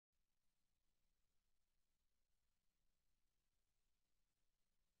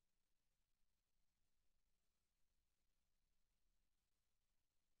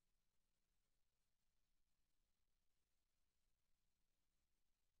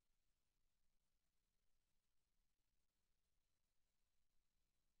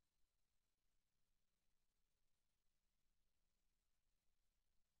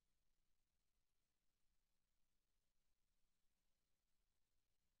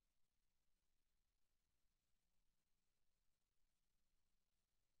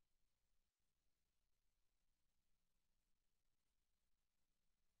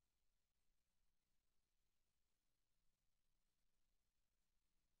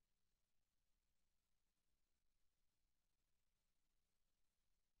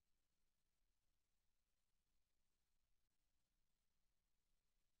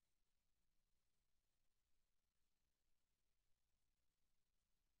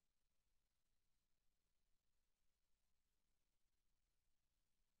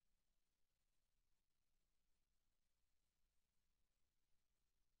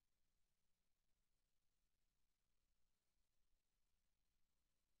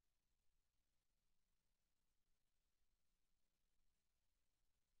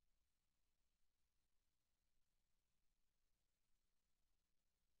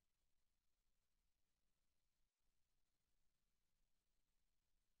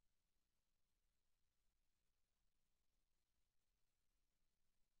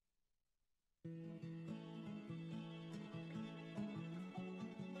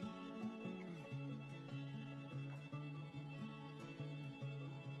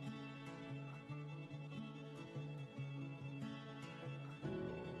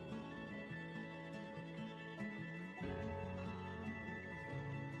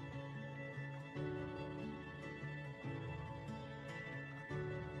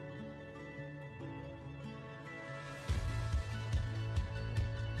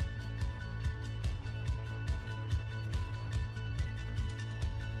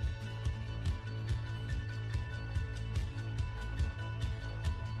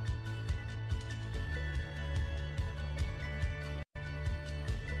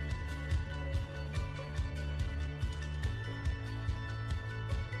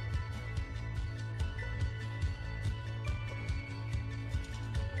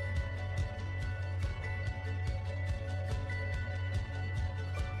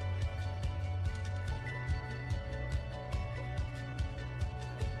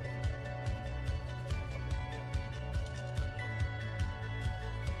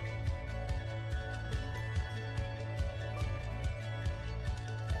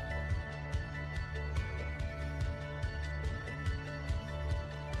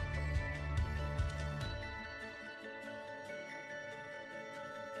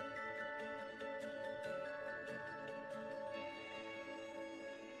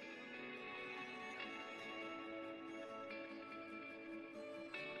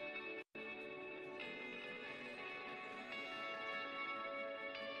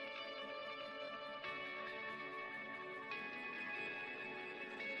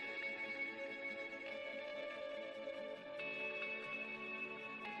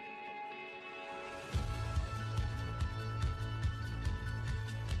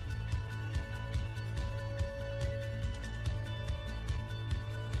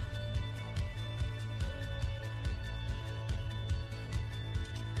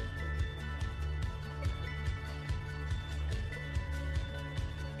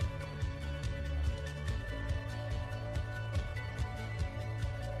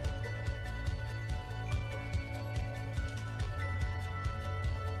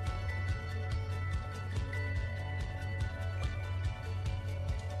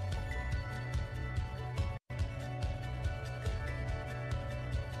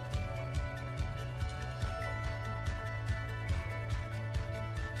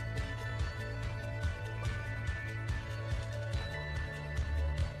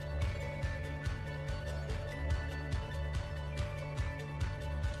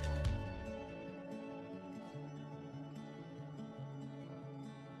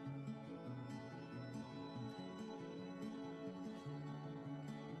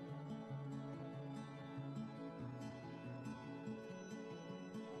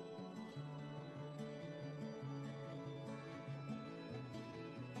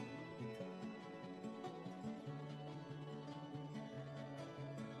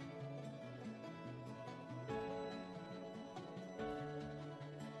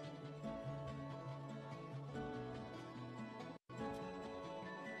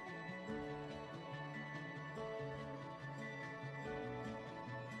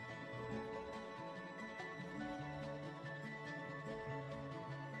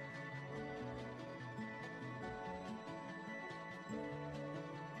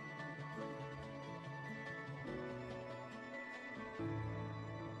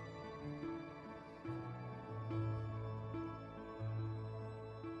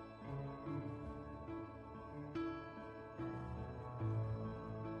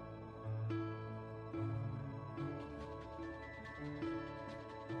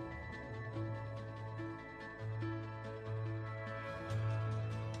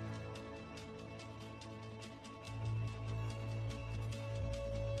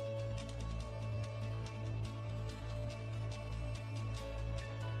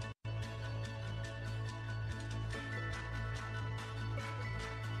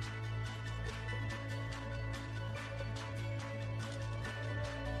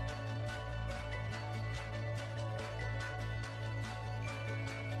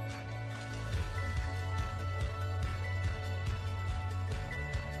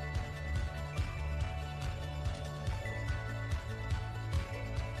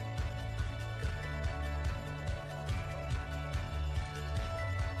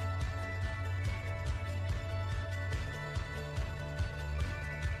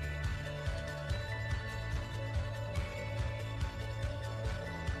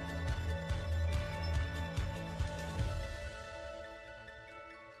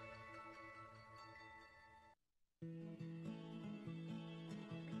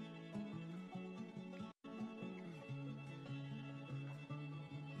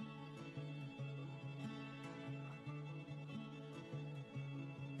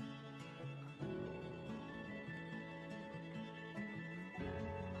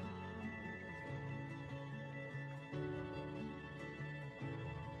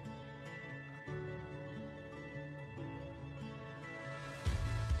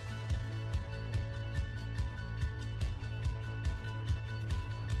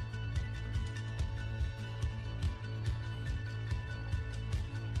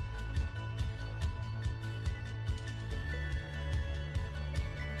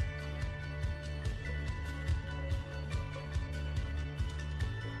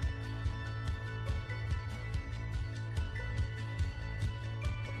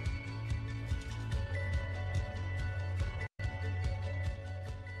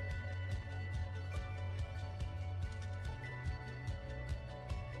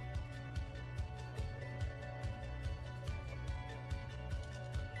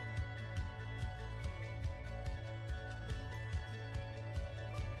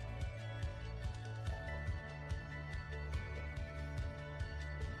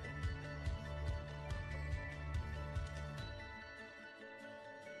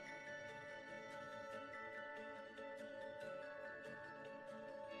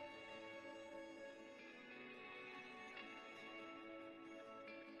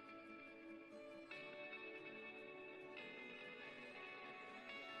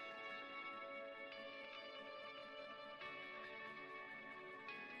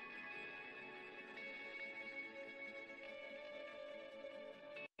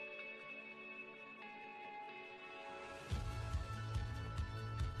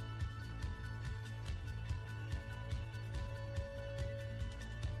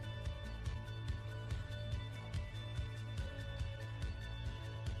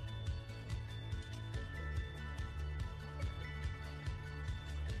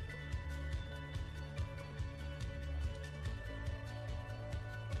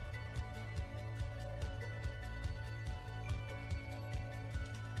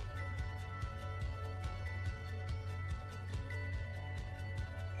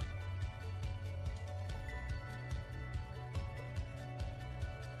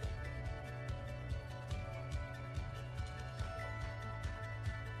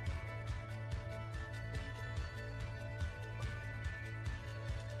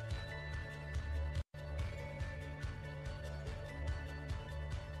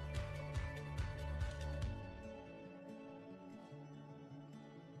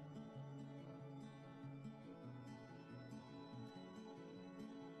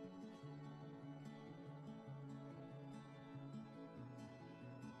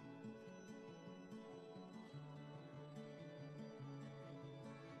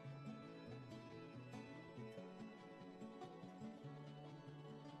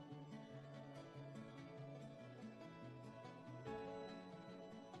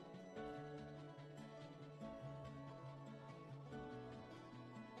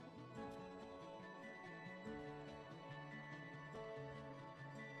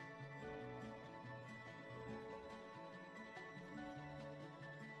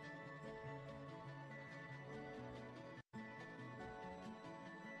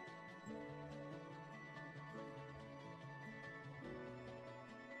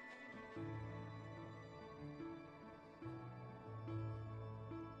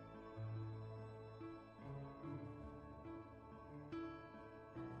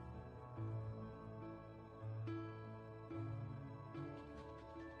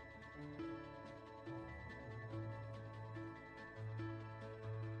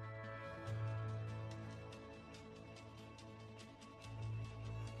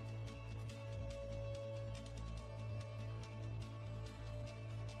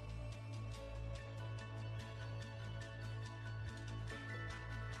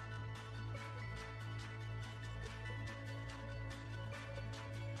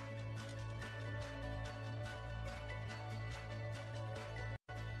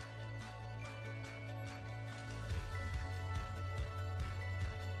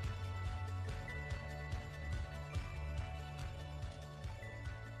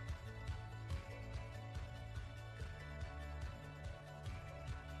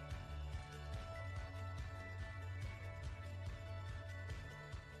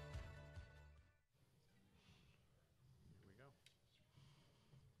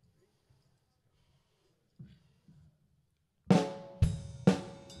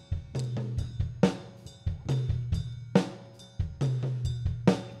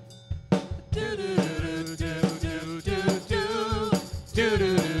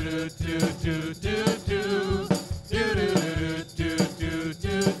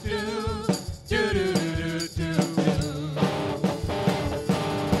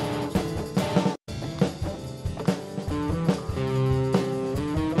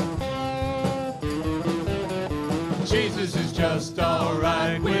Jesus is just all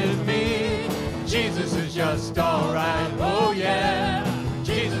right with me. Jesus is just all right, oh yeah.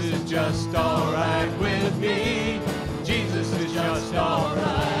 Jesus is just all right with me. Jesus is just all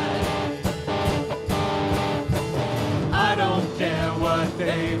right. I don't care what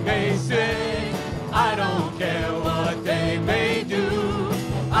they may say. I don't care what they may do.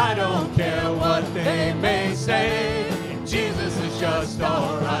 I don't care what they may say. Jesus is just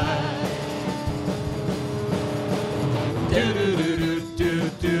all right. Do do do do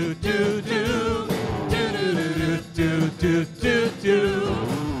do do do do do do do do.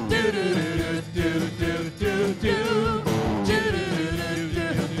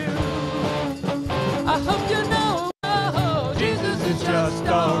 I hope you know, Jesus is just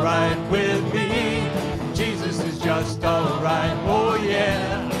all right with me. Jesus is just all right, oh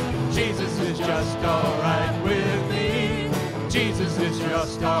yeah. Jesus is just all right with me. Jesus is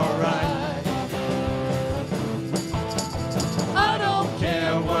just all right. I don't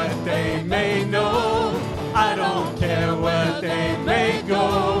care what they may know. I don't care where they may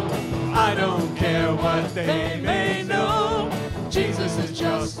go. I don't care what they may know. Jesus is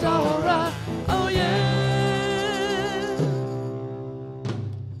just all right, oh yeah.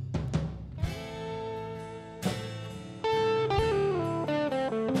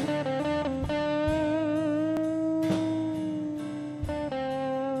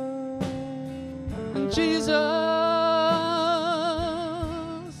 Jesus,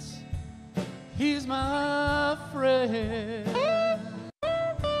 he's my friend.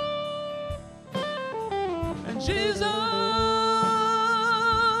 And Jesus,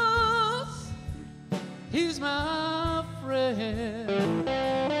 he's my friend.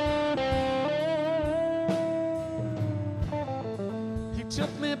 He took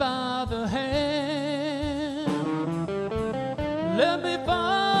me by the hand, let me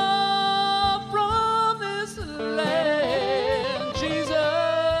far from this land. Jesus,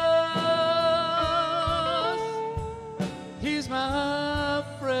 he's my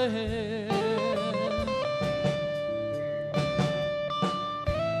friend.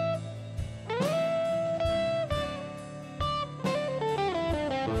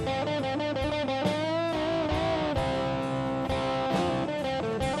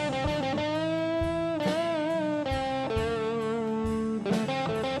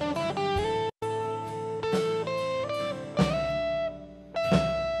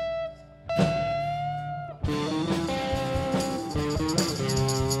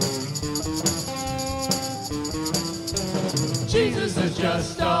 Jesus is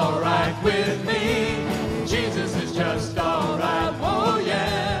just all right with me. Jesus is just all right, oh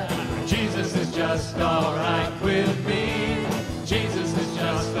yeah. Jesus is just all right with me. Jesus is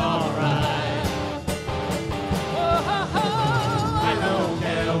just all right. I don't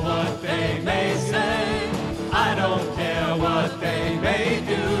care what they may say. I don't care what they may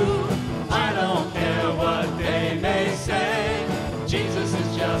do. I don't care what they may say. Jesus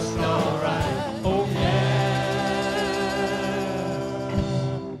is just all right, oh yeah.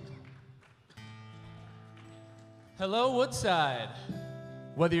 Hello, Woodside.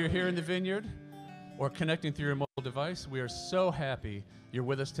 Whether you're here in the vineyard or connecting through your mobile device, we are so happy you're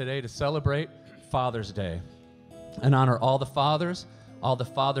with us today to celebrate Father's Day and honor all the fathers, all the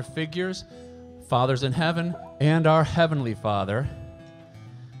father figures, fathers in heaven, and our Heavenly Father.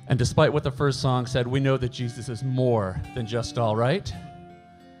 And despite what the first song said, we know that Jesus is more than just all right,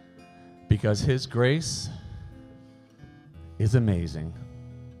 because His grace is amazing.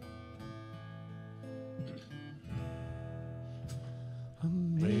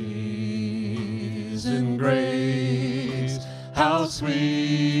 Amazing grace, how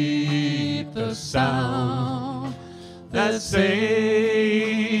sweet the sound that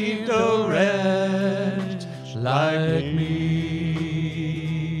saved a wretch like me.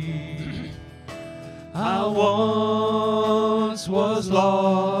 I once was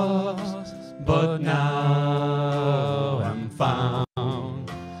lost, but now am found,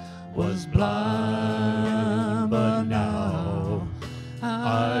 was blind, but now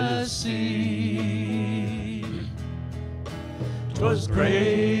I see. 'Twas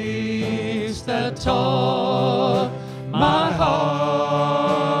grace that taught my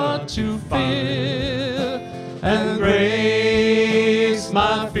heart to fear, and grace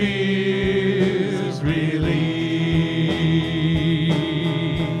my fears relieve.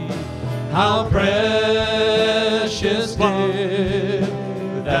 How precious did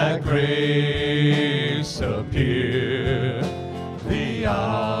that grace appear the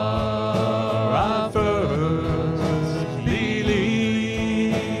hour I first believed.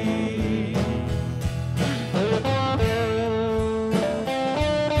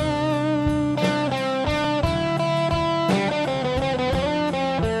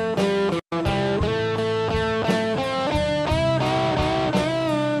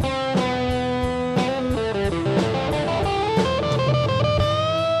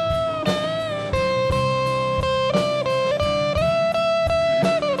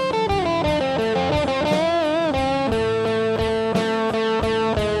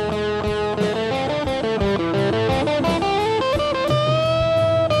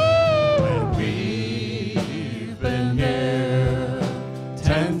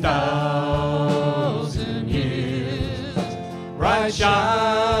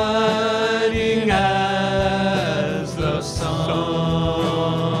 shining as the sun.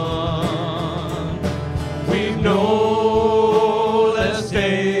 We've no less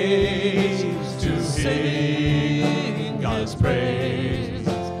days to sing God's praise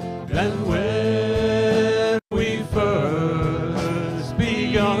than when we first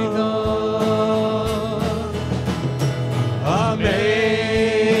begun. Amazing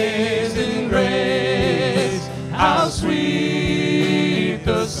grace, how sweet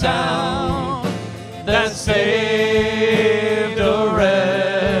the sound that saved a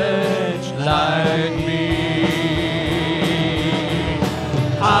wretch like me.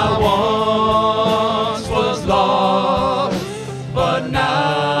 I once was lost, but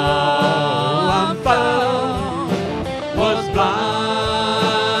now I'm found. Was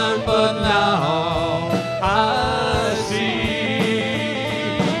blind, but now I see.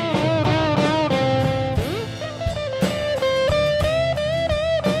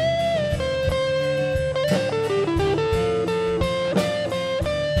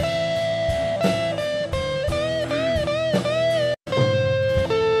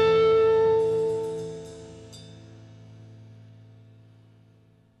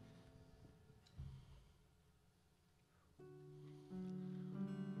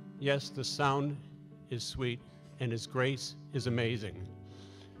 Yes, the sound is sweet and His grace is amazing.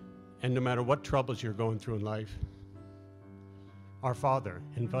 And no matter what troubles you're going through in life, our Father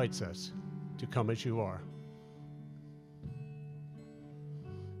invites us to come as you are.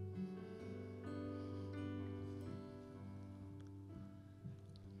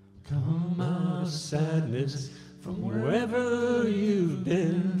 Come out of sadness from wherever you've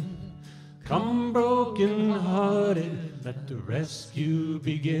been. Come broken-hearted, let the rescue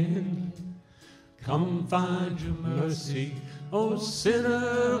begin. Come find your mercy, O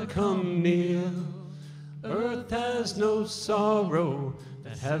sinner, come near. Earth has no sorrow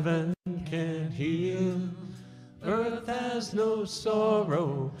that heaven can't heal. Earth has no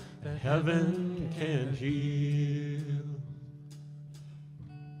sorrow that heaven can't heal.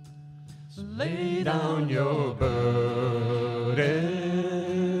 So lay down your burdens,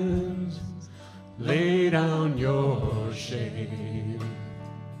 lay down your shame.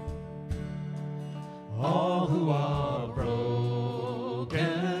 All who are broken,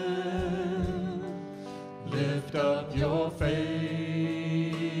 lift up your faith.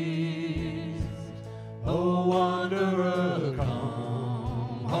 Oh, wanderer,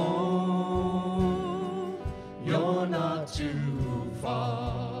 come home. You're not too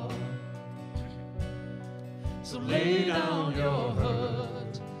far. So lay down your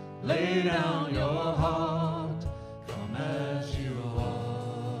hurt, lay down your heart, come as you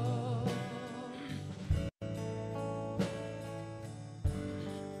are.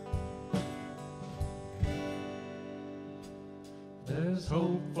 There's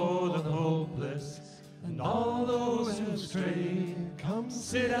hope for the hopeless and all those who stray. Come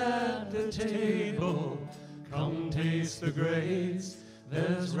sit at the table, come taste the grace.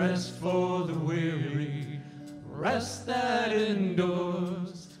 There's rest for the weary, rest that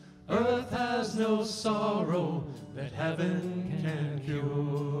endures. Earth has no sorrow that heaven can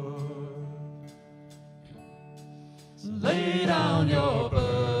cure. So lay down your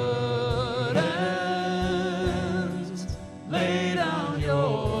burdens, lay down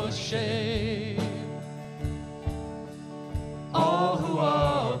your shame. All who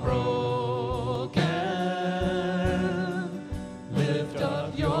are broken, lift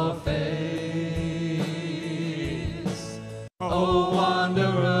up your face. Oh,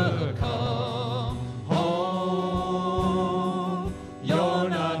 wanderer, come home. You're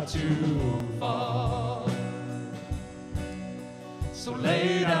not too far. So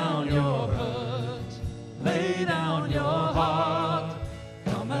lay down your hurt, lay down your heart,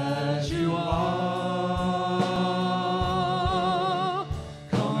 come as you are,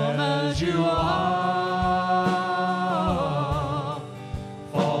 come as you are,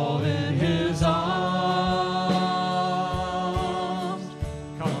 fall in His arms,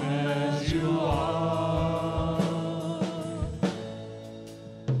 come as you are.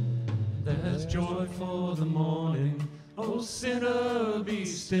 There's joy for the morning, oh sinner, be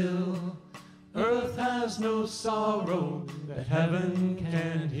still. Earth has no sorrow that heaven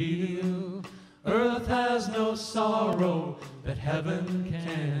can't heal. Earth has no sorrow that heaven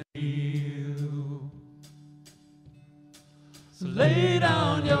can't heal. So lay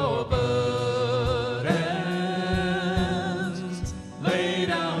down your burdens, lay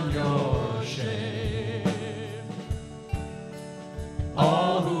down your shame.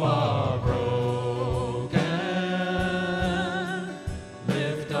 All who are broken,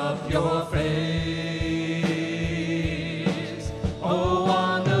 lift up your face. Oh,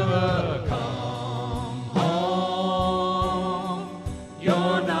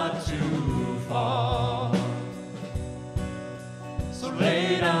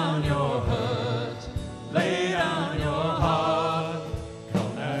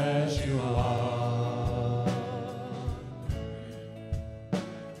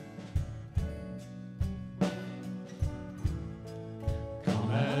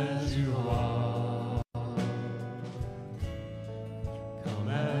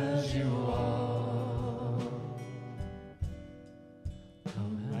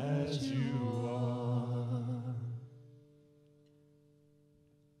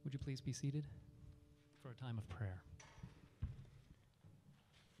 please be seated for a time of prayer.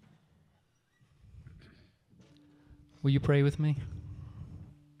 Will you pray with me?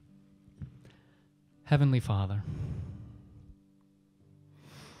 Heavenly Father,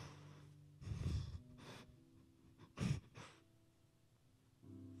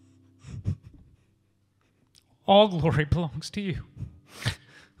 all glory belongs to you.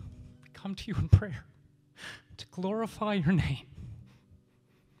 We come to you in prayer to glorify your name,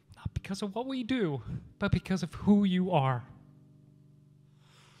 not because of what we do, but because of who you are.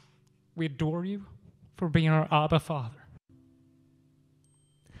 We adore you for being our Abba Father.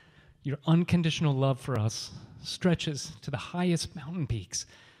 Your unconditional love for us stretches to the highest mountain peaks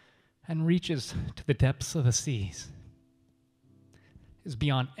and reaches to the depths of the seas. It is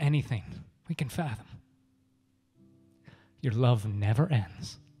beyond anything we can fathom. Your love never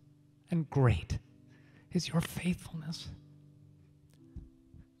ends, and great is your faithfulness.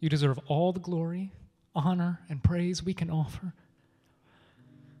 You deserve all the glory, honor, and praise we can offer.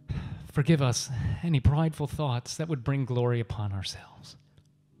 Forgive us any prideful thoughts that would bring glory upon ourselves.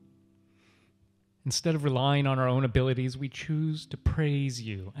 Instead of relying on our own abilities, we choose to praise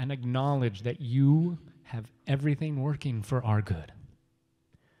you and acknowledge that you have everything working for our good.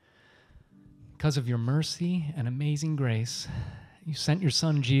 Because of your mercy and amazing grace, you sent your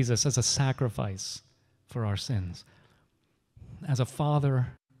Son Jesus as a sacrifice for our sins. As a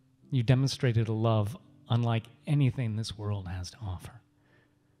father, you demonstrated a love unlike anything this world has to offer.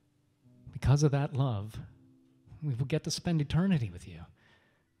 Because of that love, we will get to spend eternity with you.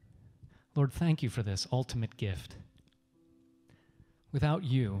 Lord, thank you for this ultimate gift. Without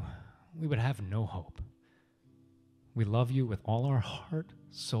you, we would have no hope. We love you with all our heart,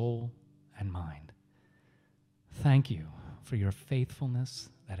 soul, and mind. Thank you for your faithfulness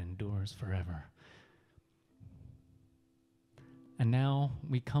that endures forever. And now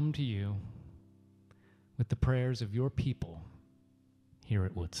we come to you with the prayers of your people here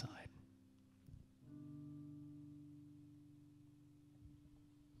at Woodside.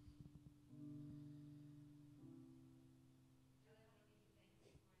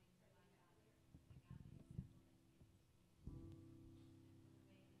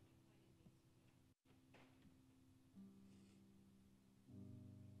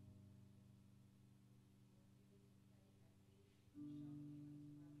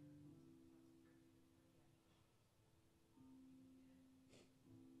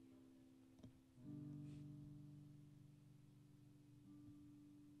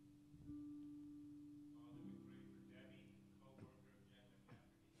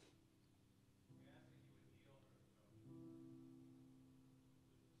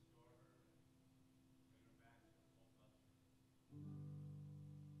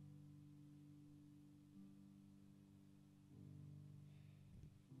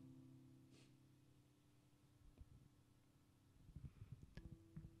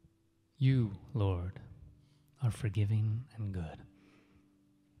 You, Lord, are forgiving and good,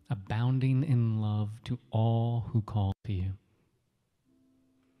 abounding in love to all who call to you.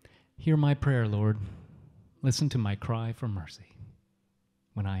 Hear my prayer, Lord. Listen to my cry for mercy.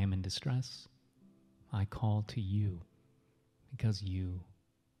 When I am in distress, I call to you because you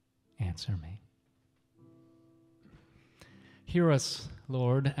answer me. Hear us,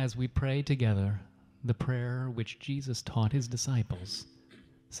 Lord, as we pray together the prayer which Jesus taught his disciples,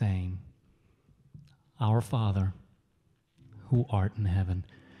 saying, Our Father, who art in heaven,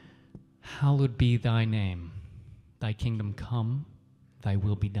 hallowed be thy name. Thy kingdom come, thy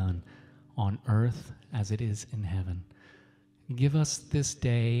will be done, on earth as it is in heaven. Give us this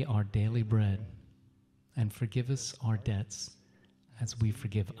day our daily bread, and forgive us our debts as we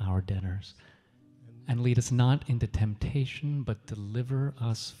forgive our debtors. And lead us not into temptation, but deliver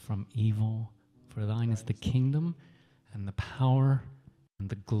us from evil. For thine is the kingdom, and the power, and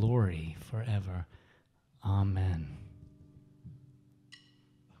the glory forever. Amen.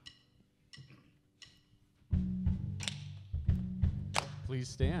 Please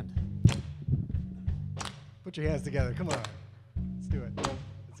stand. Put your hands together. Come on. Let's do it.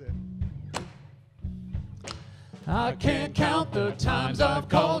 That's it. I can't count the times I've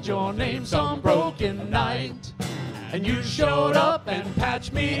called your name some broken night, and you showed up and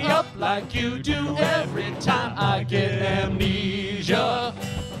patched me up like you do every time I get amnesia.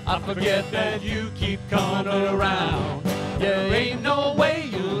 I forget that you keep coming around. There ain't no way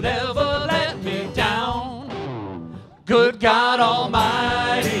you'd ever let me down. Good God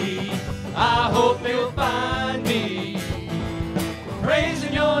Almighty, I hope you'll find me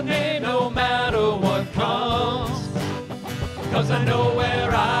praising your name no matter what comes. 'Cause I know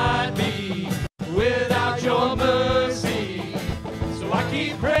where I'd be without your mercy. So I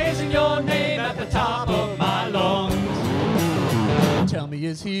keep praising Tell me,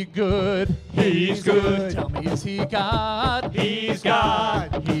 is he good? He's good. Tell me, is he God? He's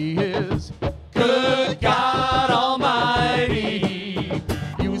God. He is good God Almighty.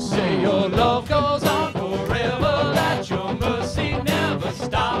 You say your love goes on forever, that your mercy never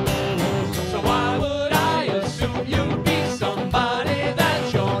stops. So why would I assume you'd be somebody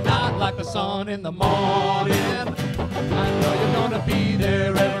that you're not, like the sun in the morning? I know you're gonna be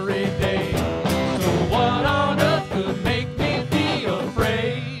there every day. So what on earth could make me be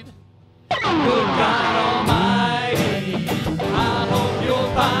afraid? Good God Almighty, I hope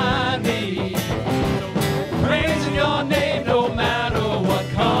you'll find me praising your name no matter what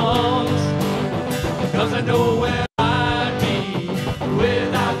comes. 'Cause I know where I'd be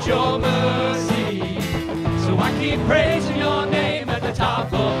without your mercy. So I keep praising your name at the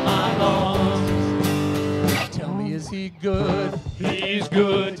top of my lungs. Tell me, is he good? He's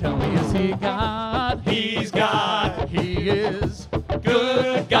good. Tell me, is he God? He's God. He is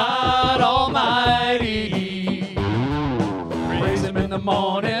good God Almighty. Praise him in the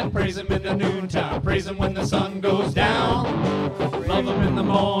morning, praise him in the noontime, praise him when the sun goes down. Love him in the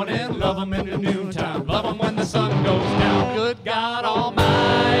morning, love him in the noontime, love him when the sun goes down. Good God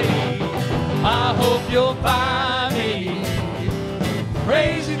Almighty, I hope you'll find me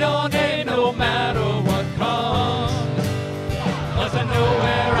praising your name no matter what comes. 'Cause I know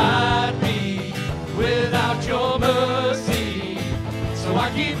where I'd be without your mercy. So I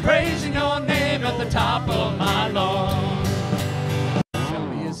keep praising your name at the top of my lungs. Tell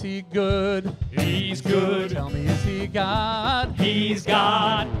me, is he good? He's good. Tell me, is he God? He's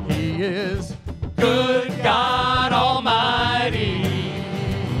God. He is good God Almighty.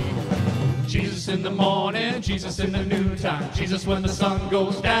 Jesus in the morning, Jesus in the noontime, Jesus when the sun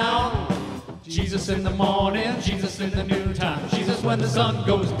goes down. Jesus in the morning, Jesus in the noontime, Jesus when the sun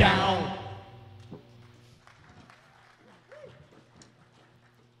goes down.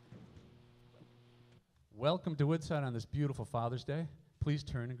 Welcome to Woodside on this beautiful Father's Day. Please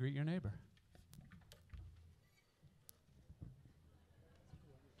turn and greet your neighbor.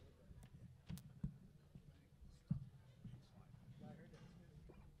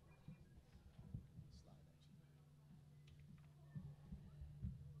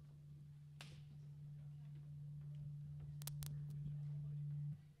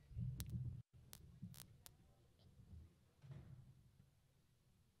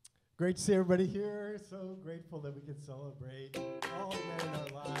 Great to see everybody here. So grateful that we can celebrate all the men in our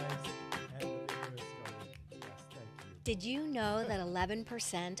lives and the video started. Yes, thank you. Did you know that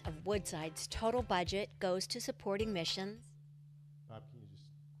 11% of Woodside's total budget goes to supporting missions? Bob, can you just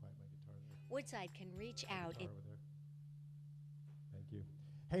quiet my guitar there? Woodside can reach out Guitar over there. Thank you.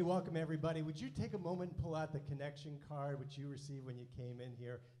 Hey, welcome everybody. Would you take a moment and pull out the connection card which you received when you came in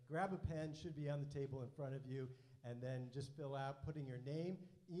here? Grab a pen, should be on the table in front of you, and then just fill out putting your name,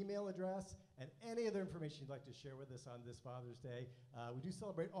 email address, and any other information you'd like to share with us on this Father's Day. We do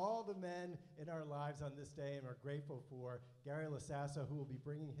celebrate all the men in our lives on this day, and we're grateful for Gary LaSasso, who will be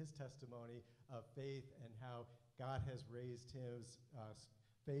bringing his testimony of faith and how God has raised his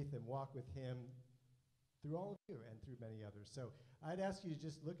faith and walk with him through all of you and through many others. So I'd ask you to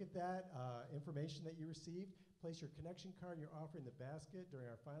just look at that information that you received, place your connection card and your offering in the basket during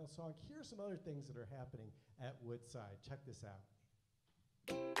our final song. Here are some other things that are happening at Woodside. Check this out.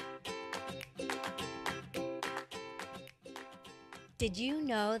 Did you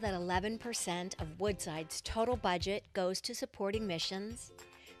know that 11% of Woodside's total budget goes to supporting missions?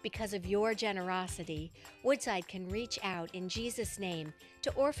 Because of your generosity, Woodside can reach out in Jesus' name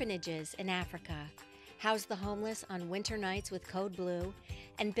to orphanages in Africa, house the homeless on winter nights with Code Blue,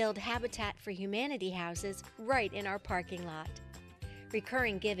 and build Habitat for Humanity houses right in our parking lot.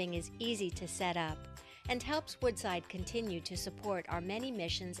 Recurring giving is easy to set up and helps Woodside continue to support our many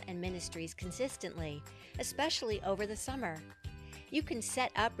missions and ministries consistently, especially over the summer. You can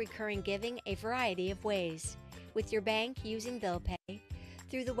set up recurring giving a variety of ways, with your bank using bill pay,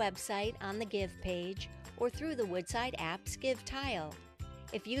 through the website on the Give page, or through the Woodside app's Give tile.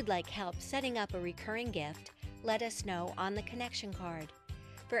 If you'd like help setting up a recurring gift, let us know on the connection card.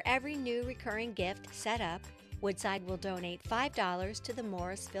 For every new recurring gift set up, Woodside will donate $5 to the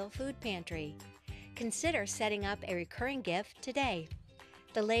Morrisville Food Pantry. Consider setting up a recurring gift today.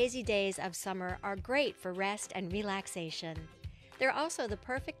 The lazy days of summer are great for rest and relaxation. They're also the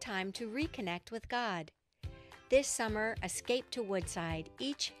perfect time to reconnect with God. This summer, escape to Woodside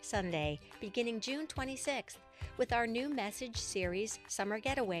each Sunday, beginning June 26th, with our new message series, Summer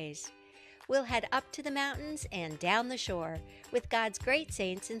Getaways. We'll head up to the mountains and down the shore with God's great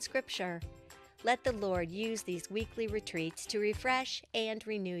saints in Scripture. Let the Lord use these weekly retreats to refresh and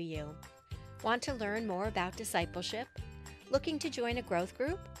renew you. Want to learn more about discipleship? Looking to join a growth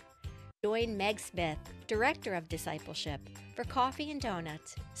group? Join Meg Smith, Director of Discipleship, for coffee and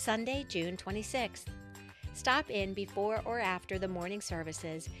donuts, Sunday, June 26th. Stop in before or after the morning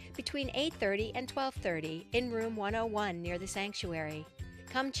services between 8:30 and 12:30 in room 101 near the sanctuary.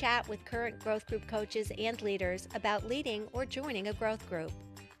 Come chat with current growth group coaches and leaders about leading or joining a growth group.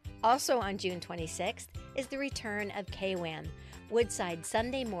 Also on June 26th is the return of KWAN, Woodside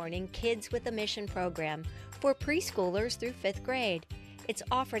Sunday Morning Kids with a Mission program for preschoolers through 5th grade. It's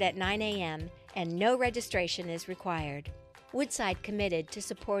offered at 9 a.m. and no registration is required. Woodside committed to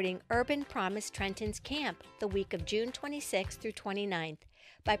supporting Urban Promise Trenton's camp the week of June 26th through 29th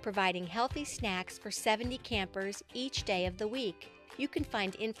by providing healthy snacks for 70 campers each day of the week. You can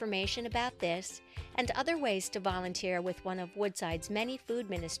find information about this and other ways to volunteer with one of Woodside's many food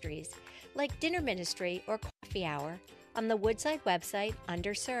ministries, like dinner ministry or coffee hour, on the Woodside website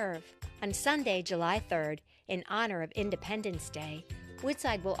under Serve. On Sunday, July 3rd, in honor of Independence Day,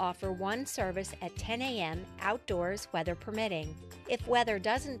 Woodside will offer one service at 10 a.m. outdoors, weather permitting. If weather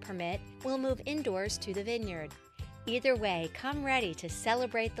doesn't permit, we'll move indoors to the vineyard. Either way, come ready to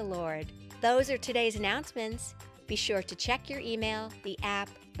celebrate the Lord. Those are today's announcements. Be sure to check your email, the app,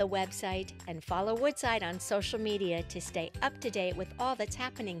 the website, and follow Woodside on social media to stay up to date with all that's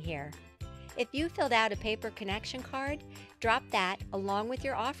happening here. If you filled out a paper connection card, drop that along with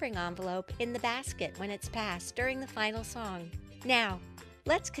your offering envelope in the basket when it's passed during the final song. Now,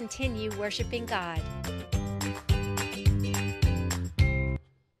 let's continue worshiping God.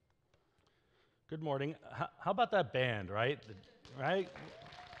 Good morning. How about that band, right? Right?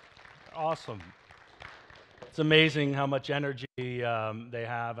 Awesome. It's amazing how much energy they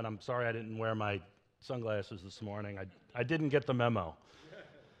have, and I'm sorry I didn't wear my sunglasses this morning. I didn't get the memo.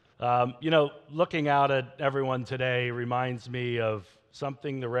 Looking out at everyone today reminds me of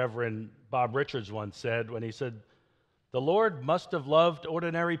something the Reverend Bob Richards once said when he said, "The Lord must have loved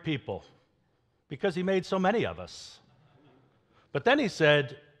ordinary people because he made so many of us." But then he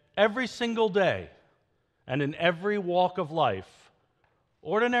said, every single day and in every walk of life,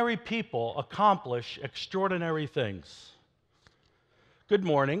 ordinary people accomplish extraordinary things. Good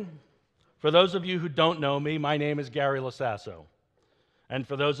morning. For those of you who don't know me, my name is Gary LaSasso. And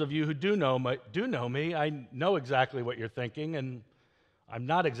for those of you who do know me, I know exactly what you're thinking, and I'm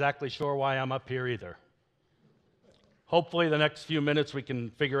not exactly sure why I'm up here either. Hopefully the next few minutes we can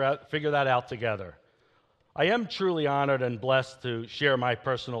figure that out together. I am truly honored and blessed to share my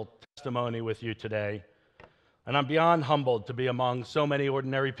personal testimony with you today, and I'm beyond humbled to be among so many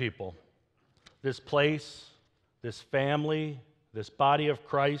ordinary people. This place, this family, this body of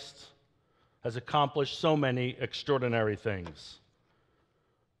Christ has accomplished so many extraordinary things.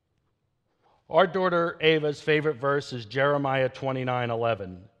 Our daughter Ava's favorite verse is Jeremiah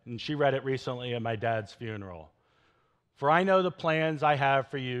 29:11, and she read it recently at my dad's funeral. "For I know the plans I have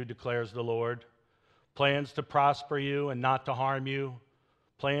for you, declares the Lord, plans to prosper you and not to harm you,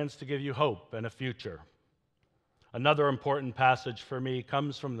 plans to give you hope and a future." Another important passage for me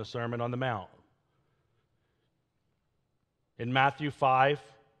comes from the Sermon on the Mount. In Matthew 5,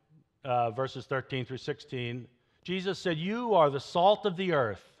 verses 13 through 16, Jesus said, "You are the salt of the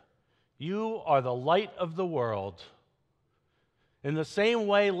earth. You are the light of the world. In the same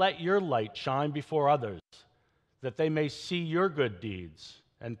way, let your light shine before others, that they may see your good deeds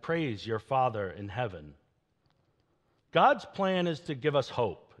and praise your Father in heaven." God's plan is to give us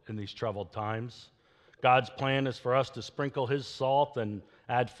hope in these troubled times. God's plan is for us to sprinkle his salt and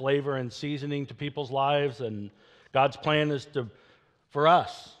add flavor and seasoning to people's lives, and God's plan is for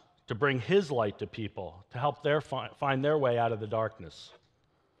us to bring his light to people, to help find their way out of the darkness.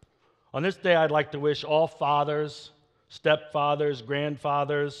 On this day, I'd like to wish all fathers, stepfathers,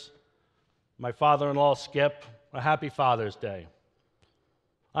 grandfathers, my father-in-law Skip, a happy Father's Day.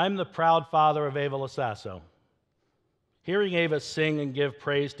 I'm the proud father of Ava LaSasso. Hearing Ava sing and give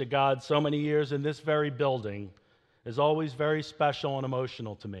praise to God so many years in this very building is always very special and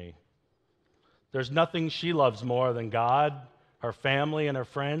emotional to me. There's nothing she loves more than God, her family, and her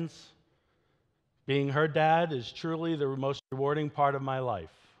friends. Being her dad is truly the most rewarding part of my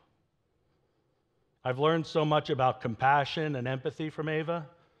life. I've learned so much about compassion and empathy from Ava,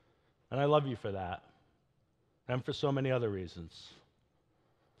 and I love you for that, and for so many other reasons.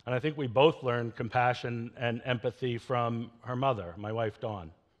 And I think we both learned compassion and empathy from her mother, my wife,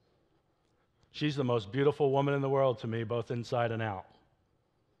 Dawn. She's the most beautiful woman in the world to me, both inside and out.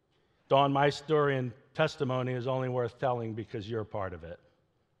 Dawn, my story and testimony is only worth telling because you're a part of it,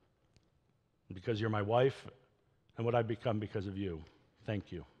 because you're my wife and what I've become because of you.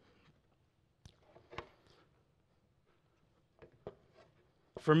 Thank you.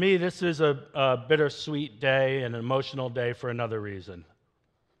 For me, this is a bittersweet day, an emotional day for another reason.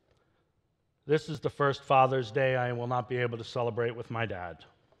 This is the first Father's Day I will not be able to celebrate with my dad.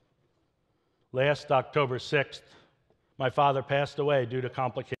 Last October 6th, my father passed away due to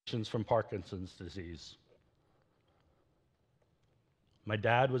complications from Parkinson's disease. My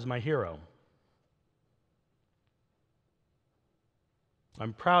dad was my hero.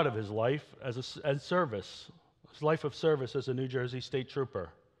 I'm proud of his life as service, his life of service as a New Jersey State Trooper.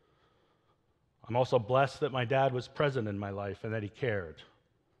 I'm also blessed that my dad was present in my life and that he cared.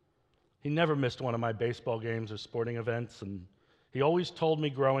 He never missed one of my baseball games or sporting events, and he always told me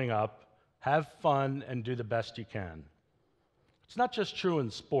growing up, have fun and do the best you can. It's not just true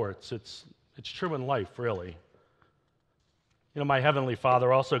in sports, it's true in life, really. You know, my Heavenly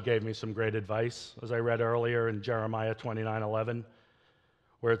Father also gave me some great advice, as I read earlier in Jeremiah 29:11,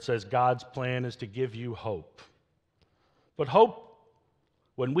 where it says, God's plan is to give you hope. But hope,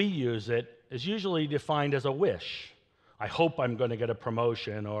 when we use it, is usually defined as a wish. I hope I'm going to get a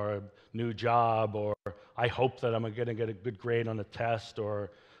promotion or a new job, or I hope that I'm going to get a good grade on a test, or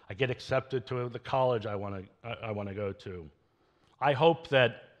I get accepted to the college I want to go to. I hope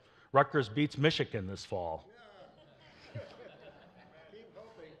that Rutgers beats Michigan this fall.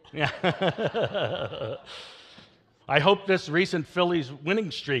 Yeah. I hope this recent Phillies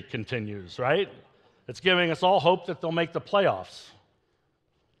winning streak continues, right? It's giving us all hope that they'll make the playoffs.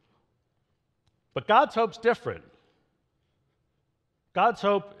 But God's hope's different. God's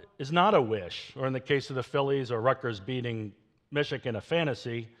hope is not a wish, or in the case of the Phillies or Rutgers beating Michigan, a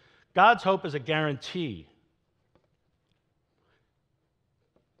fantasy. God's hope is a guarantee.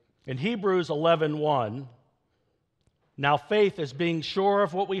 In Hebrews 11:1, now faith is being sure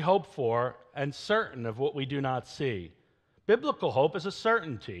of what we hope for and certain of what we do not see. Biblical hope is a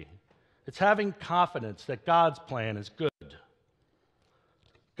certainty. It's having confidence that God's plan is good.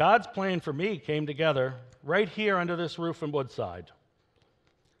 God's plan for me came together right here under this roof in Woodside.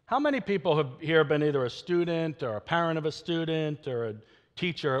 How many people here have been either a student or a parent of a student or a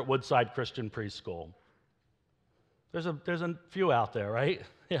teacher at Woodside Christian Preschool? There's a few out there, right?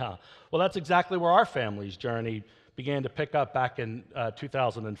 Yeah. Well, that's exactly where our family's journey began to pick up back in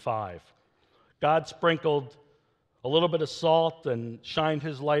 2005. God sprinkled a little bit of salt and shined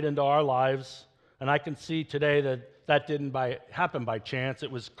his light into our lives, and I can see today that didn't happen by chance. It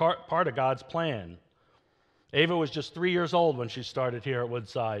was part of God's plan. Ava was just 3 years old when she started here at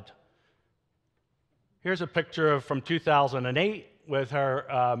Woodside. Here's a picture from 2008 with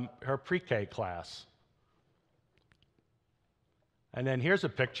her pre-K class. And then here's a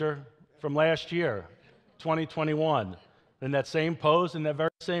picture from last year, 2021, in that same pose in that very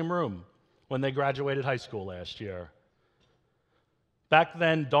same room when they graduated high school last year. Back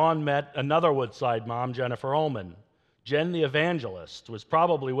then, Dawn met another Woodside mom, Jennifer Ullman. Jen the evangelist was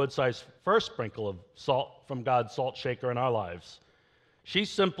probably Woodside's first sprinkle of salt from God's salt shaker in our lives. She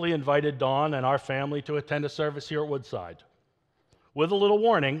simply invited Dawn and our family to attend a service here at Woodside. With a little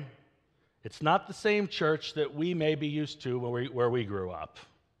warning, it's not the same church that we may be used to where we grew up.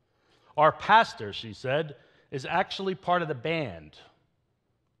 Our pastor, she said, is actually part of the band.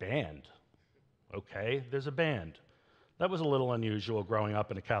 Band? Okay, there's a band. That was a little unusual growing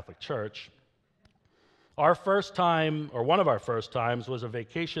up in a Catholic church. Our first time, or one of our first times, was a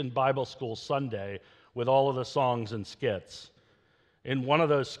vacation Bible school Sunday with all of the songs and skits. In one of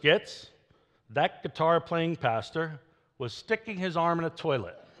those skits, that guitar-playing pastor was sticking his arm in a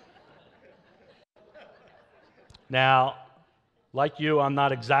toilet. Now, like you, I'm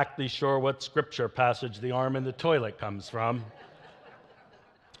not exactly sure what scripture passage the arm in the toilet comes from.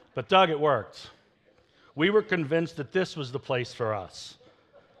 But Doug, it worked. We were convinced that this was the place for us.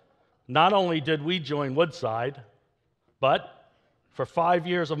 Not only did we join Woodside, but for 5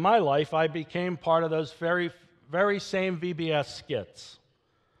 years of my life, I became part of those very, very same VBS skits.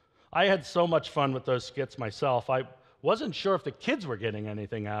 I had so much fun with those skits myself. I wasn't sure if the kids were getting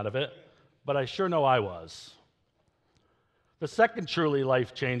anything out of it, but I sure know I was. The second truly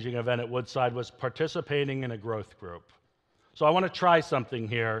life-changing event at Woodside was participating in a growth group. So I want to try something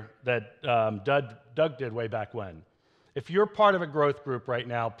here that Doug did way back when. If you're part of a growth group right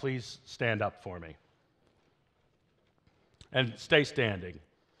now, please stand up for me. And stay standing.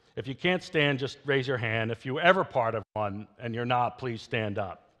 If you can't stand, just raise your hand. If you're ever part of one and you're not, please stand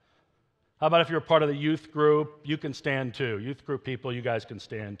up. How about if you're part of the youth group? You can stand too. Youth group people, you guys can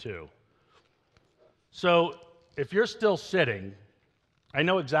stand too. So if you're still sitting, I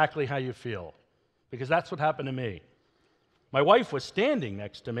know exactly how you feel, because that's what happened to me. My wife was standing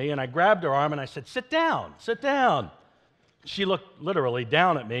next to me, and I grabbed her arm and I said, sit down, sit down. She looked literally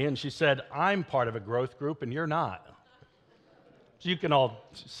down at me and she said, I'm part of a growth group and you're not. So you can all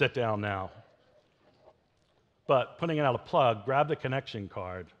sit down now. But putting out a plug, grab the connection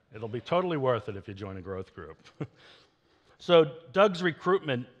card. It'll be totally worth it if you join a growth group. So Doug's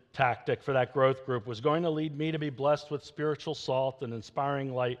recruitment tactic for that growth group was going to lead me to be blessed with spiritual salt and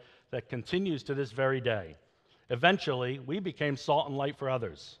inspiring light that continues to this very day. Eventually, we became salt and light for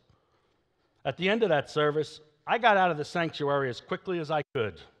others. At the end of that service, I got out of the sanctuary as quickly as I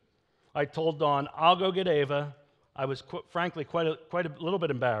could. I told Dawn, I'll go get Ava. I was frankly quite a little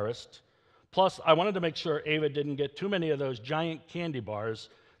bit embarrassed. Plus, I wanted to make sure Ava didn't get too many of those giant candy bars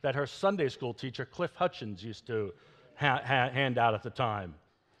that her Sunday school teacher, Cliff Hutchins, used to hand out at the time.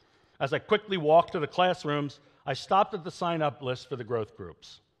 As I quickly walked to the classrooms, I stopped at the sign-up list for the growth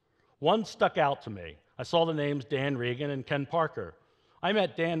groups. One stuck out to me. I saw the names Dan Regan and Ken Parker. I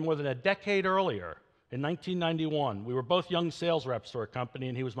met Dan more than a decade earlier, in 1991. We were both young sales reps for a company,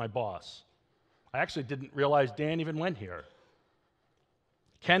 and he was my boss. I actually didn't realize Dan even went here.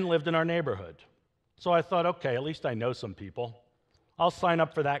 Ken lived in our neighborhood. So I thought, okay, at least I know some people. I'll sign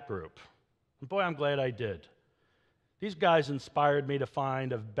up for that group. And boy, I'm glad I did. These guys inspired me to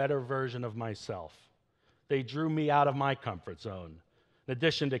find a better version of myself. They drew me out of my comfort zone. In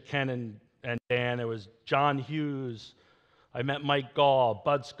addition to Ken and Dan, there was John Hughes. I met Mike Gall,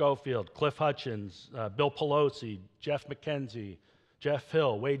 Bud Schofield, Cliff Hutchins, Bill Pelosi, Jeff McKenzie, Jeff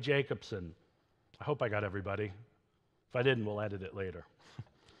Hill, Wade Jacobson. I hope I got everybody. If I didn't, we'll edit it later.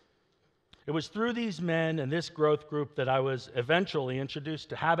 It was through these men and this growth group that I was eventually introduced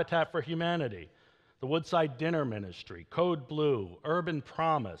to Habitat for Humanity, the Woodside Dinner Ministry, Code Blue, Urban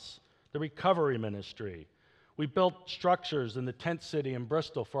Promise, the Recovery Ministry. We built structures in the tent city in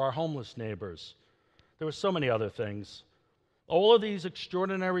Bristol for our homeless neighbors. There were so many other things. All of these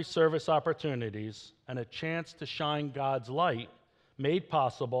extraordinary service opportunities and a chance to shine God's light made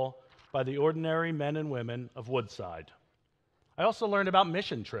possible by the ordinary men and women of Woodside. I also learned about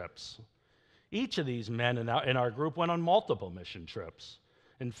mission trips. Each of these men in our group went on multiple mission trips.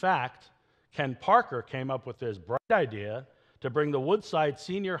 In fact, Ken Parker came up with this bright idea to bring the Woodside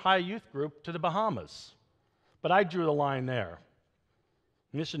Senior High Youth Group to the Bahamas. But I drew the line there.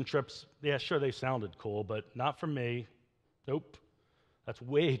 Mission trips, yeah, sure, they sounded cool, but not for me. Nope. That's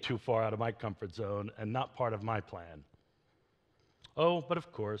way too far out of my comfort zone and not part of my plan. Oh, but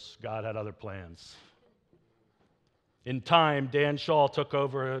of course, God had other plans. In time, Dan Shaw took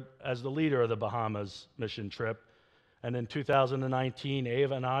over as the leader of the Bahamas mission trip, and in 2019,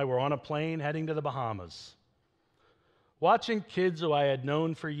 Ava and I were on a plane heading to the Bahamas. Watching kids who I had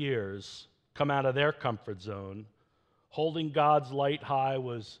known for years come out of their comfort zone, holding God's light high,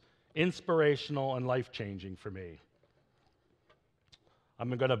 was inspirational and life-changing for me. I'm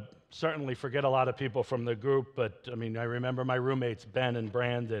going to certainly forget a lot of people from the group, but I remember my roommates Ben and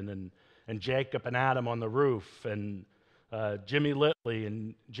Brandon and Jacob and Adam on the roof, and Jimmy Litley,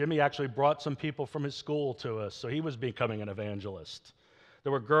 and Jimmy actually brought some people from his school to us, so he was becoming an evangelist.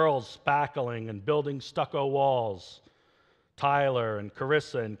 There were girls spackling and building stucco walls, Tyler and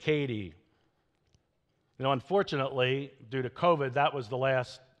Carissa and Katie. Unfortunately, due to COVID, that was the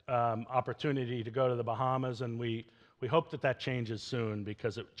last opportunity to go to the Bahamas, and we hope that changes soon,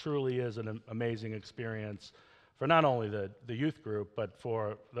 because it truly is an amazing experience for not only the youth group, but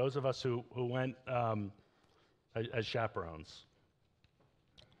for those of us who went as chaperones.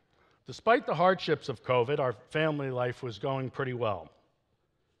 Despite the hardships of COVID, our family life was going pretty well.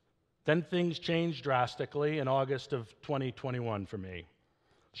 Then things changed drastically in August of 2021 for me.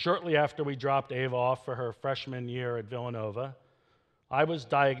 Shortly after we dropped Ava off for her freshman year at Villanova, I was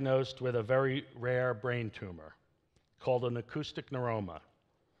diagnosed with a very rare brain tumor called an acoustic neuroma.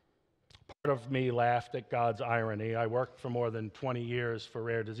 Part of me laughed at God's irony. I worked for more than 20 years for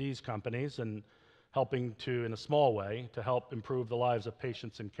rare disease companies and helping to, in a small way, to help improve the lives of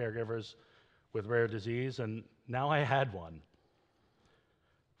patients and caregivers with rare disease, and now I had one.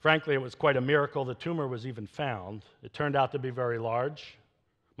 Frankly, it was quite a miracle the tumor was even found. It turned out to be very large.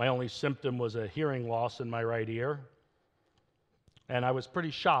 My only symptom was a hearing loss in my right ear, and I was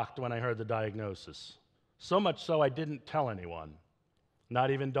pretty shocked when I heard the diagnosis. So much so I didn't tell anyone,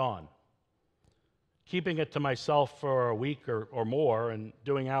 not even Dawn. Keeping it to myself for a week or more and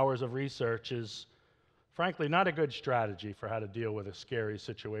doing hours of research is, frankly, not a good strategy for how to deal with a scary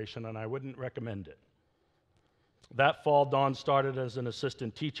situation, and I wouldn't recommend it. That fall, Dawn started as an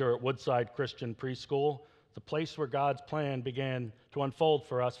assistant teacher at Woodside Christian Preschool, the place where God's plan began to unfold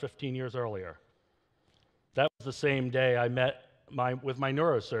for us 15 years earlier. That was the same day I met with my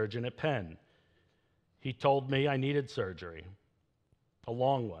neurosurgeon at Penn. He told me I needed surgery, a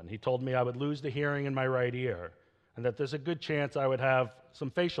long one. He told me I would lose the hearing in my right ear and that there's a good chance I would have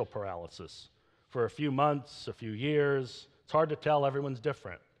some facial paralysis for a few months, a few years, It's hard to tell, everyone's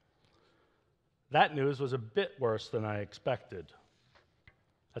different. That news was a bit worse than I expected.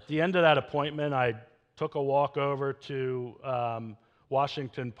 At the end of that appointment, I took a walk over to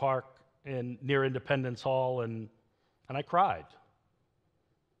Washington Park near Independence Hall, and I cried.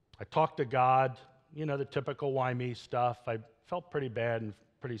 I talked to God, the typical why me stuff. I felt pretty bad and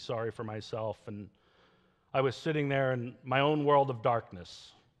pretty sorry for myself, and I was sitting there in my own world of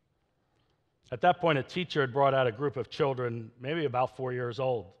darkness. At that point, a teacher had brought out a group of children, maybe about 4 years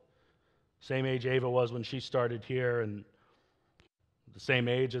old, same age Ava was when she started here, and the same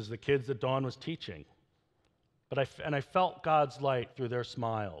age as the kids that Dawn was teaching. But I felt God's light through their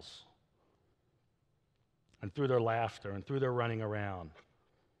smiles, and through their laughter, and through their running around.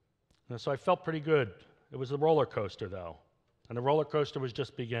 And so I felt pretty good. It was a roller coaster, though, and the roller coaster was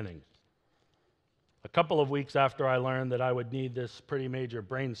just beginning. A couple of weeks after I learned that I would need this pretty major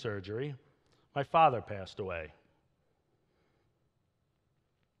brain surgery, my father passed away.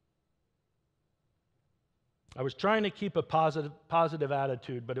 I was trying to keep a positive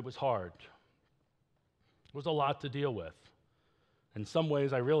attitude, but it was hard. It was a lot to deal with. In some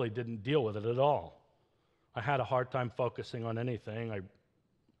ways, I really didn't deal with it at all. I had a hard time focusing on anything. I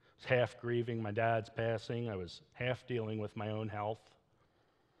was half grieving my dad's passing. I was half dealing with my own health.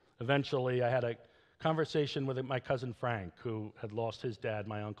 Eventually, I had a conversation with my cousin Frank, who had lost his dad,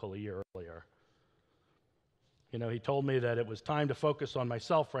 my uncle, a year earlier. He told me that it was time to focus on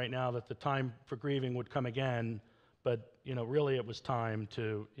myself right now, that the time for grieving would come again, but, really it was time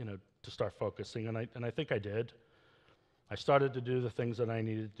to start focusing, and I think I did. I started to do the things that I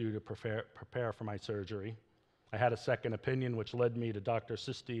needed to do to prepare for my surgery. I had a second opinion, which led me to Dr.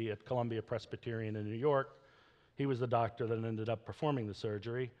 Sisti at Columbia Presbyterian in New York. He was the doctor that ended up performing the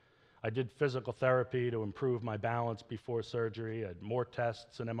surgery. I did physical therapy to improve my balance before surgery. I had more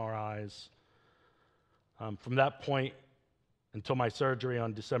tests and MRIs. From that point until my surgery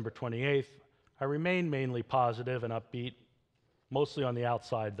on December 28th, I remained mainly positive and upbeat, mostly on the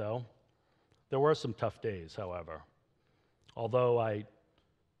outside, though. There were some tough days, however. Although I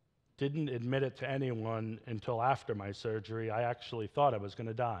didn't admit it to anyone until after my surgery, I actually thought I was going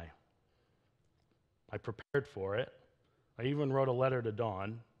to die. I prepared for it. I even wrote a letter to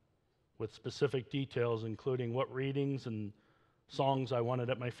Dawn with specific details, including what readings and songs I wanted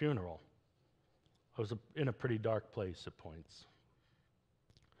at my funeral. I was in a pretty dark place at points.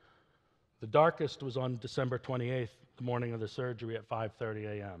 The darkest was on December 28th, the morning of the surgery at 5:30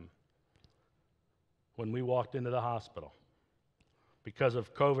 a.m., when we walked into the hospital. Because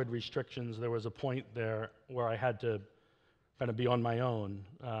of COVID restrictions, there was a point there where I had to kind of be on my own.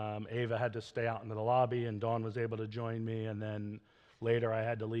 Ava had to stay out into the lobby, and Dawn was able to join me, and then later I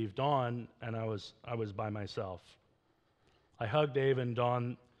had to leave Dawn, and I was by myself. I hugged Ava and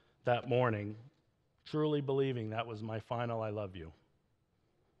Dawn that morning, truly believing that was my final I love you.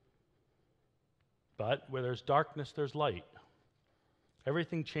 But where there's darkness, there's light.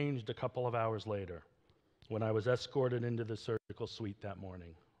 Everything changed a couple of hours later when I was escorted into the surgical suite that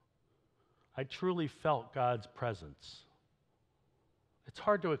morning. I truly felt God's presence. It's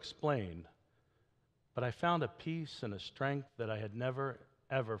hard to explain, but I found a peace and a strength that I had never,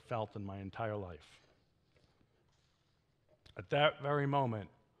 ever felt in my entire life. At that very moment,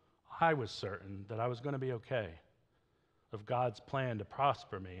 I was certain that I was going to be okay, of God's plan to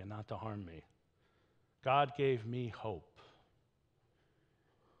prosper me and not to harm me. God gave me hope.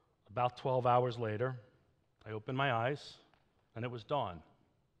 About 12 hours later, I opened my eyes, and it was dawn.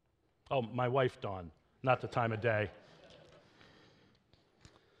 Oh, my wife, Dawn, not the time of day.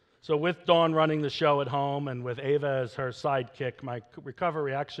 So with Dawn running the show at home and with Ava as her sidekick, my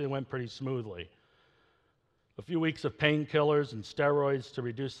recovery actually went pretty smoothly. A few weeks of painkillers and steroids to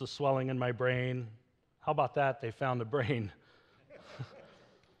reduce the swelling in my brain. How about that? They found the brain.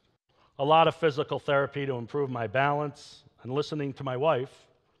 A lot of physical therapy to improve my balance, and listening to my wife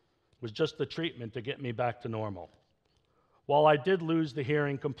was just the treatment to get me back to normal. While I did lose the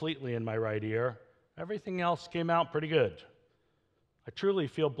hearing completely in my right ear, everything else came out pretty good. I truly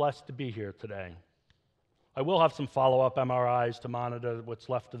feel blessed to be here today. I will have some follow-up MRIs to monitor what's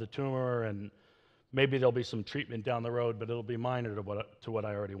left of the tumor, and maybe there'll be some treatment down the road, but it'll be minor to what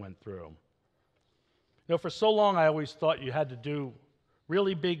I already went through. For so long I always thought you had to do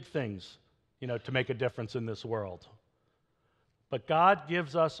really big things, to make a difference in this world. But God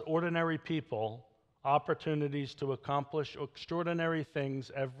gives us ordinary people opportunities to accomplish extraordinary things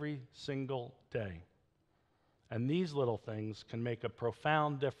every single day. And these little things can make a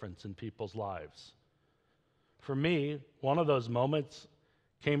profound difference in people's lives. For me, one of those moments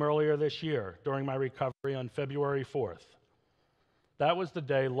came earlier this year during my recovery on February 4th. That was the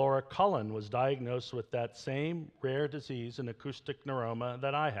day Laura Cullen was diagnosed with that same rare disease and acoustic neuroma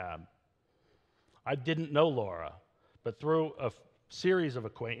that I had. I didn't know Laura, but through a series of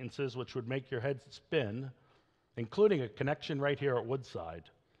acquaintances which would make your head spin, including a connection right here at Woodside,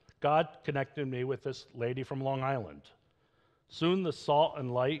 God connected me with this lady from Long Island. Soon the salt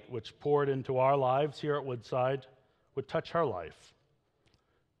and light which poured into our lives here at Woodside would touch her life.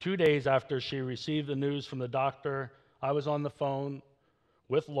 2 days after she received the news from the doctor, I was on the phone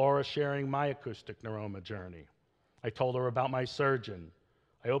with Laura sharing my acoustic neuroma journey. I told her about my surgeon.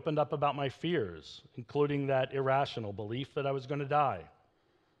 I opened up about my fears, including that irrational belief that I was going to die.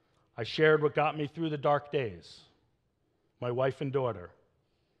 I shared what got me through the dark days, my wife and daughter,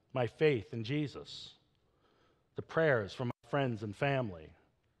 my faith in Jesus, the prayers from my friends and family,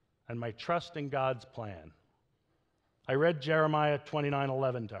 and my trust in God's plan. I read Jeremiah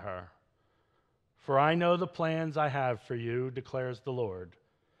 29:11 to her. For I know the plans I have for you, declares the Lord,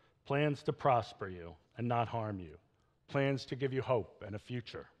 plans to prosper you and not harm you, plans to give you hope and a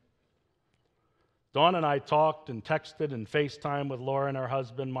future. Dawn and I talked and texted and FaceTimed with Laura and her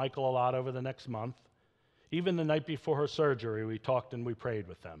husband, Michael, a lot over the next month. Even the night before her surgery, we talked and we prayed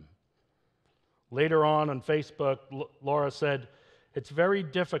with them. Later on Facebook, Laura said, it's very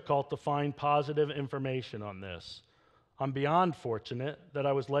difficult to find positive information on this. I'm beyond fortunate that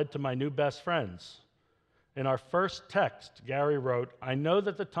I was led to my new best friends. In our first text, Gary wrote, I know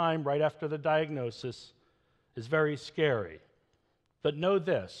that the time right after the diagnosis is very scary, but know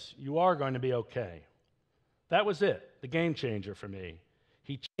this, you are going to be okay. That was it, the game changer for me.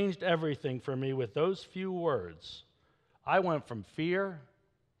 He changed everything for me with those few words. I went from fear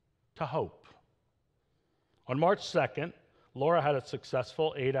to hope. On March 2nd, Laura had a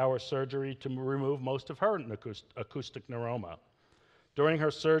successful 8-hour surgery to remove most of her acoustic neuroma. During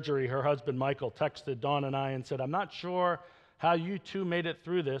her surgery, her husband Michael texted Dawn and I and said, I'm not sure how you two made it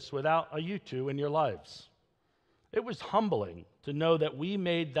through this without a you two in your lives. It was humbling to know that we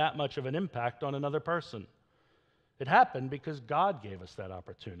made that much of an impact on another person. It happened because God gave us that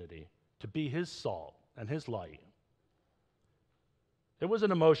opportunity to be his salt and his light. It was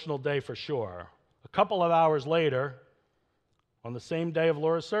an emotional day for sure. A couple of hours later, on the same day of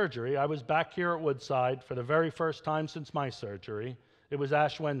Laura's surgery, I was back here at Woodside for the very first time since my surgery. It was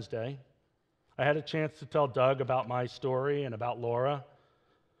Ash Wednesday. I had a chance to tell Doug about my story and about Laura.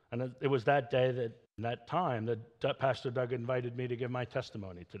 And it was that day, that time, that Pastor Doug invited me to give my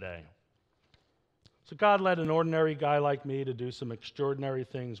testimony today. So God led an ordinary guy like me to do some extraordinary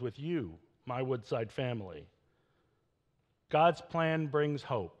things with you, my Woodside family. God's plan brings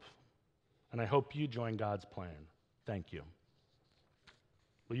hope, and I hope you join God's plan. Thank you.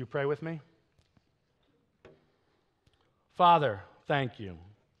 Will you pray with me? Father, thank you.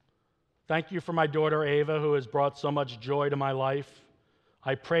 Thank you for my daughter Ava, who has brought so much joy to my life.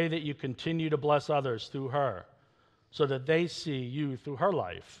 I pray that you continue to bless others through her so that they see you through her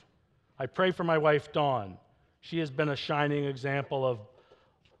life. I pray for my wife, Dawn. She has been a shining example of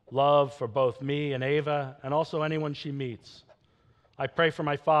love for both me and Ava and also anyone she meets. I pray for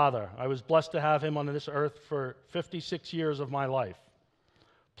my father. I was blessed to have him on this earth for 56 years of my life.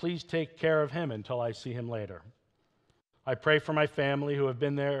 Please take care of him until I see him later. I pray for my family who have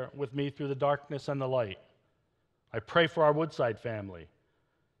been there with me through the darkness and the light. I pray for our Woodside family.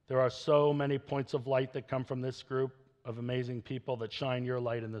 There are so many points of light that come from this group of amazing people that shine your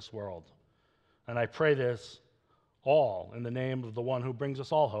light in this world. And I pray this all in the name of the one who brings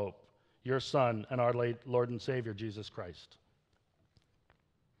us all hope, your Son and our late Lord and Savior, Jesus Christ.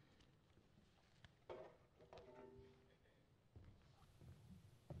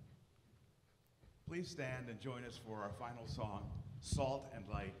 Please stand and join us for our final song, Salt and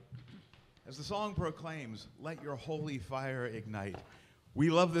Light. As the song proclaims, let your holy fire ignite. We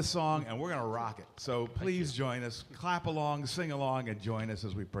love this song, and we're going to rock it. So please join us, clap along, sing along, and join us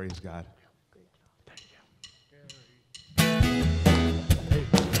as we praise God. Thank you. Hey,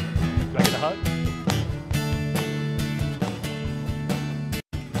 do I get a hug?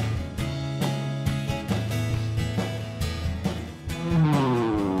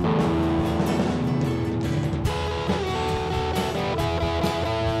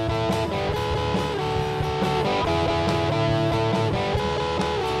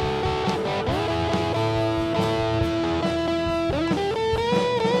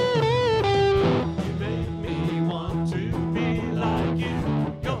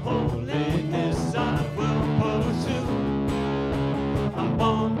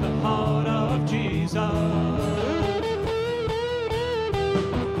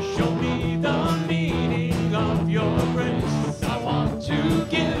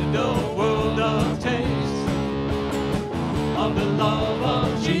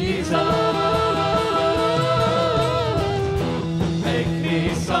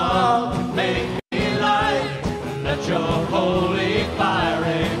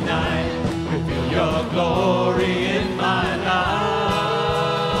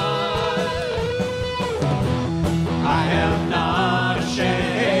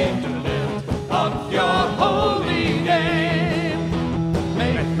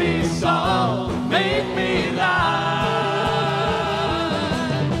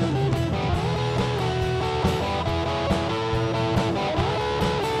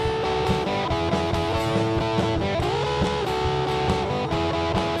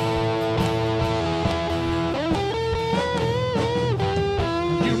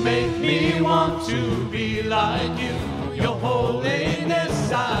 want to be like you. Your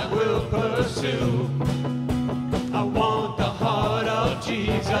holiness I will pursue. I want the heart of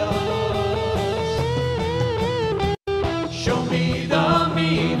Jesus. Show me the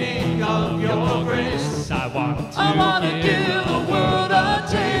meaning of your grace. I want to give the world a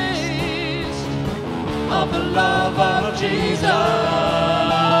taste of the love of Jesus.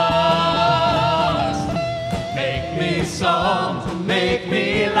 Make me salt, make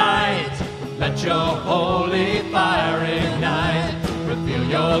me light. Let your holy fire ignite. Reveal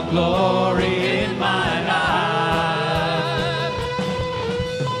your glory in my life.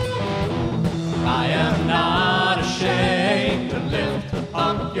 I am not ashamed to lift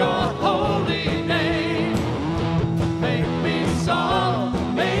up your holy name. Make me salt,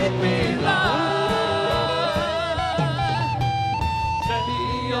 make me light. Set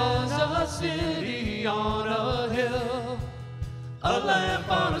me as a city on a hill, a lamp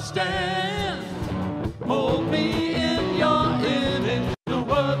on a stand. Mold me in your image, the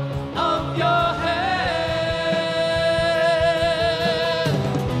work of your hand.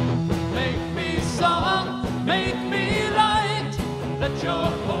 Make me salt, make me light. Let your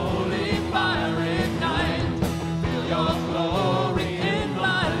holy fire ignite. Feel your glory in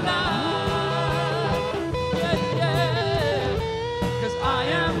my life. Yeah, yeah. 'Cause I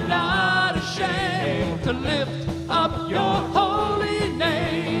am not ashamed to lift up your holy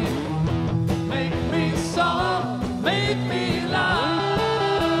name. Make me salt, make me light.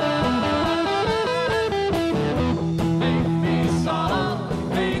 Make me salt,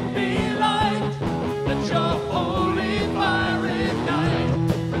 make me light. Let your holy fire ignite.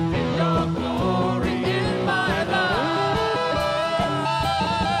 Reveal your glory in my life.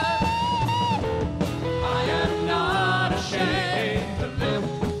 I am not ashamed to lift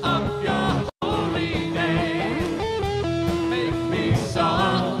up your holy name. Make me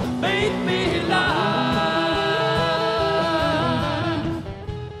salt, make me light.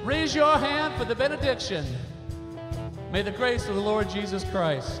 Raise your hand for the benediction. May the grace of the Lord Jesus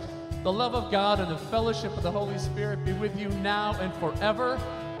Christ, the love of God, and the fellowship of the Holy Spirit be with you now and forever.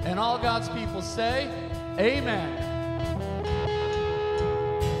 And all God's people say, amen.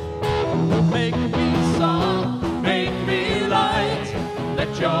 Make me salt, make me light.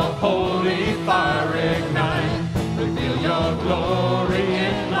 Let your holy fire ignite. Reveal your glory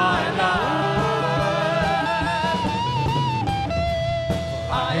in my life.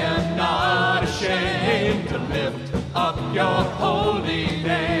 I am not ashamed to lift up your holy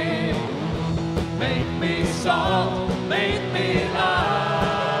name. Make me salt, make me light.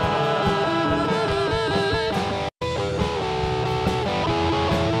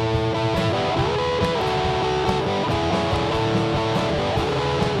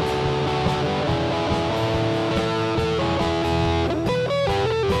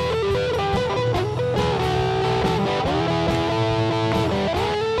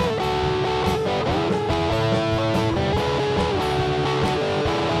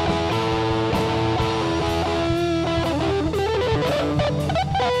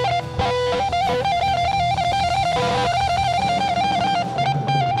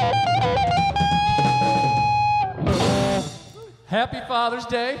 Happy Father's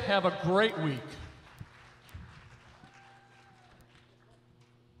Day. Have a great week.